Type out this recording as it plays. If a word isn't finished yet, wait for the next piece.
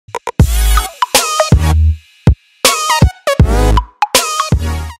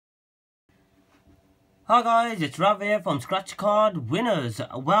Hi guys, it's Rav here from Scratchcard Winners.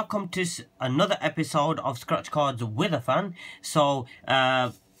 Welcome to another episode of Scratchcards with a Fan. So,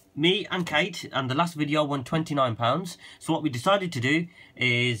 me and Kate and the last video won £29. So what we decided to do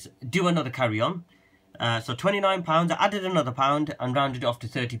is do another carry on. So £29, I added another pound and rounded it off to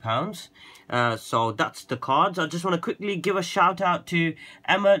 £30. So that's the cards. I just want to quickly give a shout out to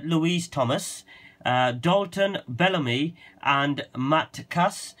Emma Louise Thomas, Dalton Bellamy and Matt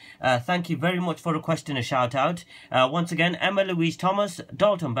Cass. Thank you very much for requesting a shout out. Once again, Emma Louise Thomas,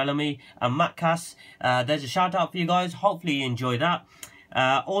 Dalton Bellamy and Matt Cass. There's a shout out for you guys. Hopefully you enjoy that.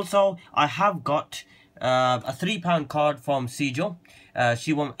 Also, I have got a £3 card from Sejal.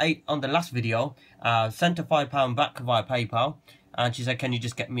 She won 8 on the last video. Sent a £5 back via PayPal, and she said, can you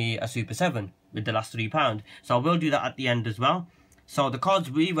just get me a Super 7 with the last £3? So I will do that at the end as well. So the cards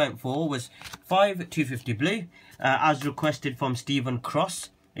we went for was 5 250 blue, as requested from Stephen Cross.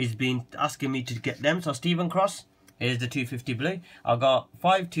 He's been asking me to get them. So Stephen Cross, here's the 250 blue. I got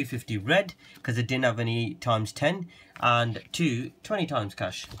 5 250 red because it didn't have any times 10, and 2 20 times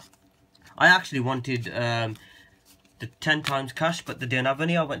cash. I actually wanted the 10 times cash, but they didn't have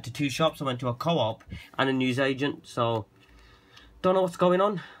any. I went to 2 shops. I went to a co-op and a newsagent. So don't know what's going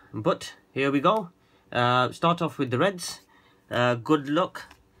on, but here we go. Start off with the reds. Good luck,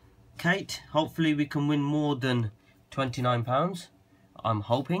 Kate. Hopefully we can win more than £29. I'm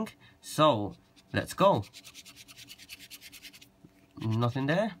hoping. So let's go. Nothing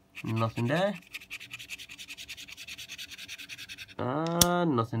there. Nothing there.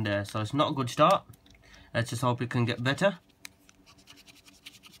 Nothing there. So it's not a good start. Let's just hope it can get better.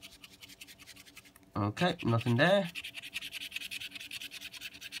 Okay, nothing there.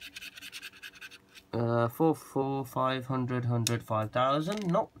 4 4 500 100 5,000.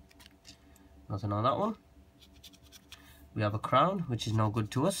 Nope, nothing on that one. We have a crown, which is no good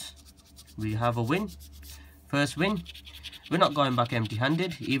to us. We have a win, first win. We're not going back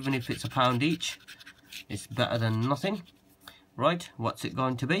empty-handed, even if it's £1 each. It's better than nothing. Right, what's it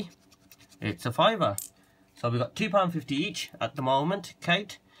going to be? It's a fiver. So we've got £2.50 each at the moment,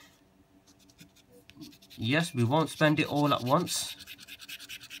 Kate. Yes, we won't spend it all at once.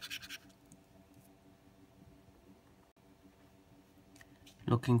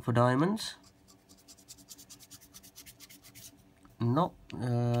 Looking for diamonds. Nope,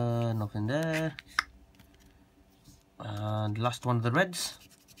 nothing there. And last one of the reds.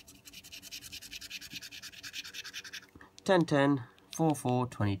 10 10 4 4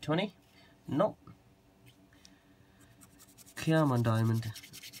 20 20. Nope. Come on, diamond.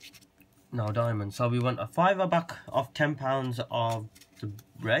 No diamond. So we want a fiver back of £10 of the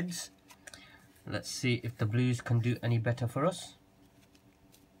reds. Let's see if the blues can do any better for us.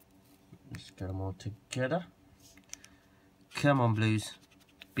 Let's get them all together. Come on, blues,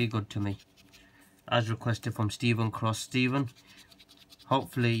 be good to me. As requested from Stephen Cross. Stephen,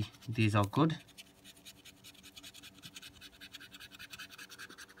 hopefully these are good.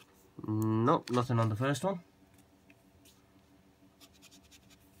 Nope, nothing on the first one.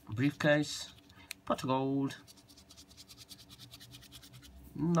 Briefcase, pot of gold,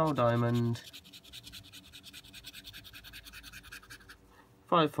 no diamond.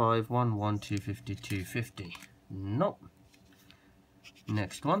 5 5 1 1 250 250. Nope.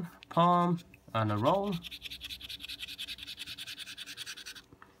 Next one, palm and a roll.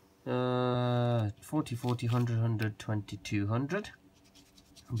 40 40 100 100 20 200.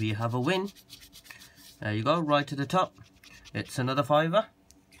 We have a win. There you go, right to the top. It's another fiver.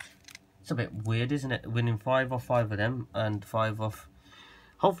 It's a bit weird, isn't it? Winning 5 off 5 of them and 5 off.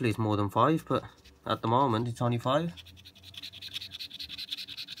 Hopefully it's more than 5, but at the moment it's only 5.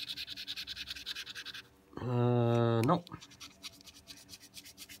 Nope.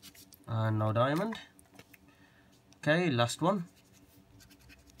 And no diamond. Okay, last one.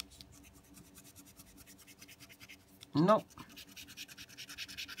 Nope.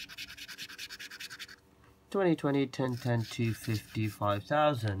 20 20 10 10 250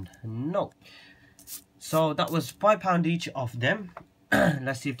 5,000. Nope. So that was £5 each of them.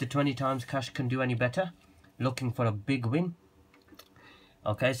 Let's see if the 20 times cash can do any better. Looking for a big win.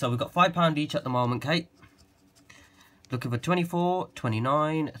 Okay, so we've got £5 each at the moment, Kate. Looking for 24,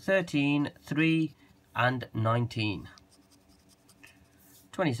 29, 13, 3 and 19.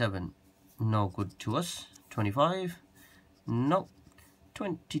 27, no good to us. 25, nope.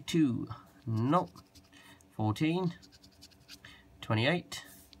 22, nope. 14, 28,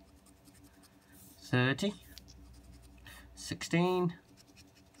 30, 16,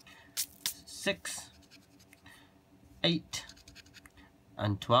 6, 8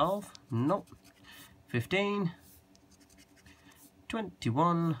 and 12, nope. 15,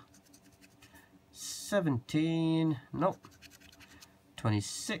 21, 17, nope,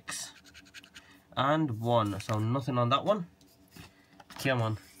 26, and 1. So nothing on that one. Come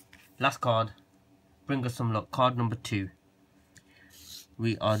on, last card. Bring us some luck. Card number 2.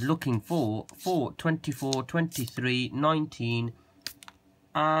 We are looking for 4, 24, 23, 19,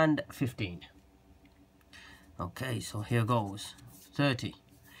 and 15. Okay, so here goes. 30,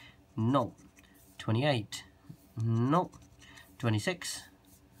 no. 28, no. 26,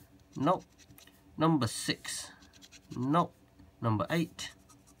 no. Number 6, no. Number 8,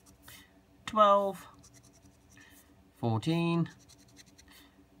 12, 14,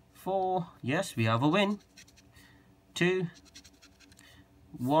 4, yes, we have a win. 2,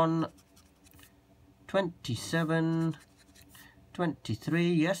 1, 27,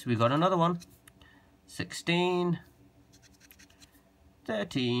 23, yes, we got another one. 16,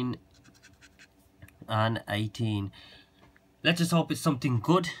 13, and 18. Let's just hope it's something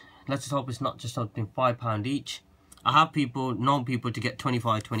good. Let's just hope it's not just something £5 each. I have known people to get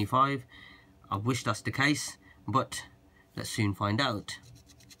 25. I wish that's the case, but let's soon find out.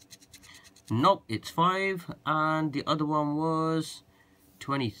 Nope, it's 5, and the other one was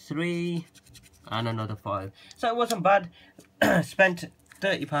 23, and another 5. So it wasn't bad. Spent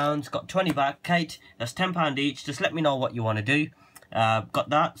 £30, got 20 back. Kate, that's £10 each. Just let me know what you want to do. Got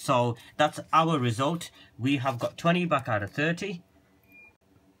that. So that's our result. We have got 20 back out of 30.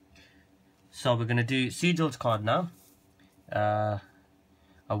 So we're going to do Sejal's card now. I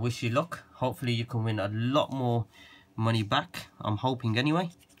wish you luck. Hopefully you can win a lot more money back. I'm hoping anyway.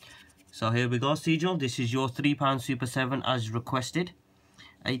 So here we go, Sejal. This is your £3 Super 7 as requested.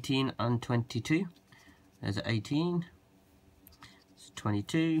 18 and 22. There's 18. It's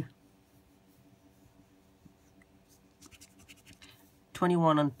 22.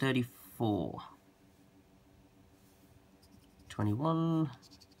 21 and 34. 21,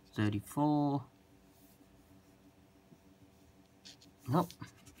 34. Nope.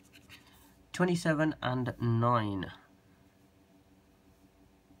 27 and 9.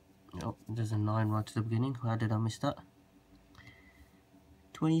 Oh, there's a 9 right at the beginning. How did I miss that?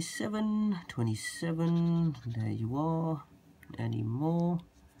 27, 27. There you are. Any more?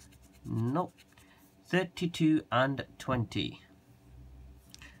 Nope. 32 and 20.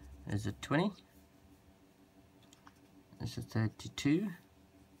 There's a 20. There's a 32.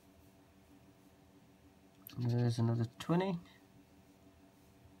 There's another 20.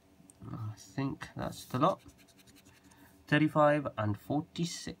 I think that's the lot. 35 and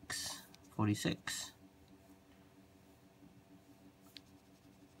 46. 46.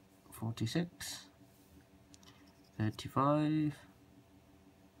 46. 35.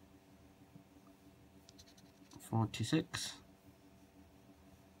 46.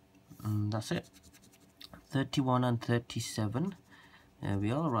 And that's it. 31 and 37. There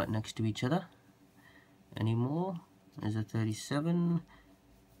we are, right next to each other. Any more? There's a 37.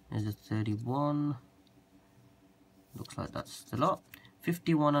 There's a 31. Looks like that's the lot.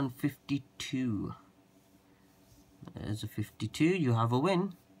 51 and 52. There's a 52. You have a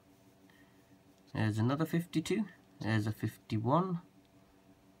win. There's another 52. There's a 51.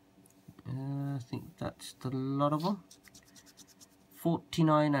 I think that's the lot of them.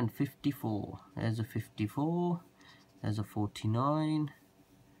 49 and 54. There's a 54. There's a 49.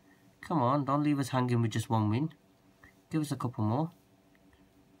 Come on, don't leave us hanging with just one win. Give us a couple more.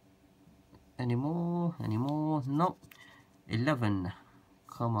 Any more? Any more? Nope. 11.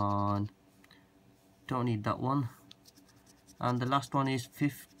 Come on. Don't need that one. And the last one is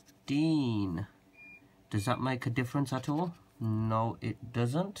 15. Does that make a difference at all? No, it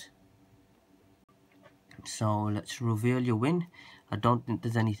doesn't. So let's reveal your win. I don't think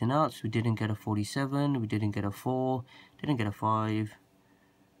there's anything else. We didn't get a 47. We didn't get a 4. Didn't get a 5.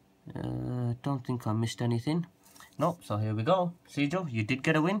 Don't think I missed anything. Nope. So here we go. Sejal, you did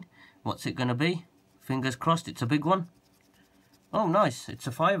get a win. What's it going to be? Fingers crossed it's a big one. Oh, nice. It's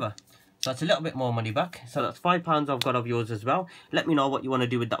a £5. So that's a little bit more money back. So that's £5 I've got of yours as well. Let me know what you want to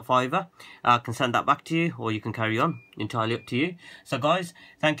do with that £5. I can send that back to you, or you can carry on. Entirely up to you. So guys,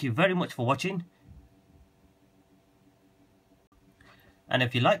 thank you very much for watching. And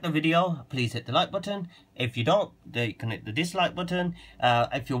if you like the video, please hit the like button. If you don't, you can hit the dislike button.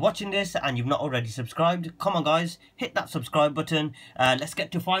 If you're watching this and you've not already subscribed, come on guys, hit that subscribe button. Let's get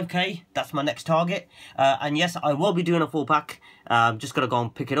to 5k. That's my next target. And yes, I will be doing a full pack. Just gotta go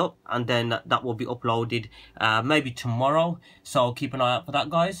and pick it up, and then that will be uploaded maybe tomorrow. So keep an eye out for that,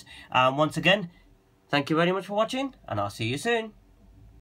 guys. Once again, thank you very much for watching, and I'll see you soon.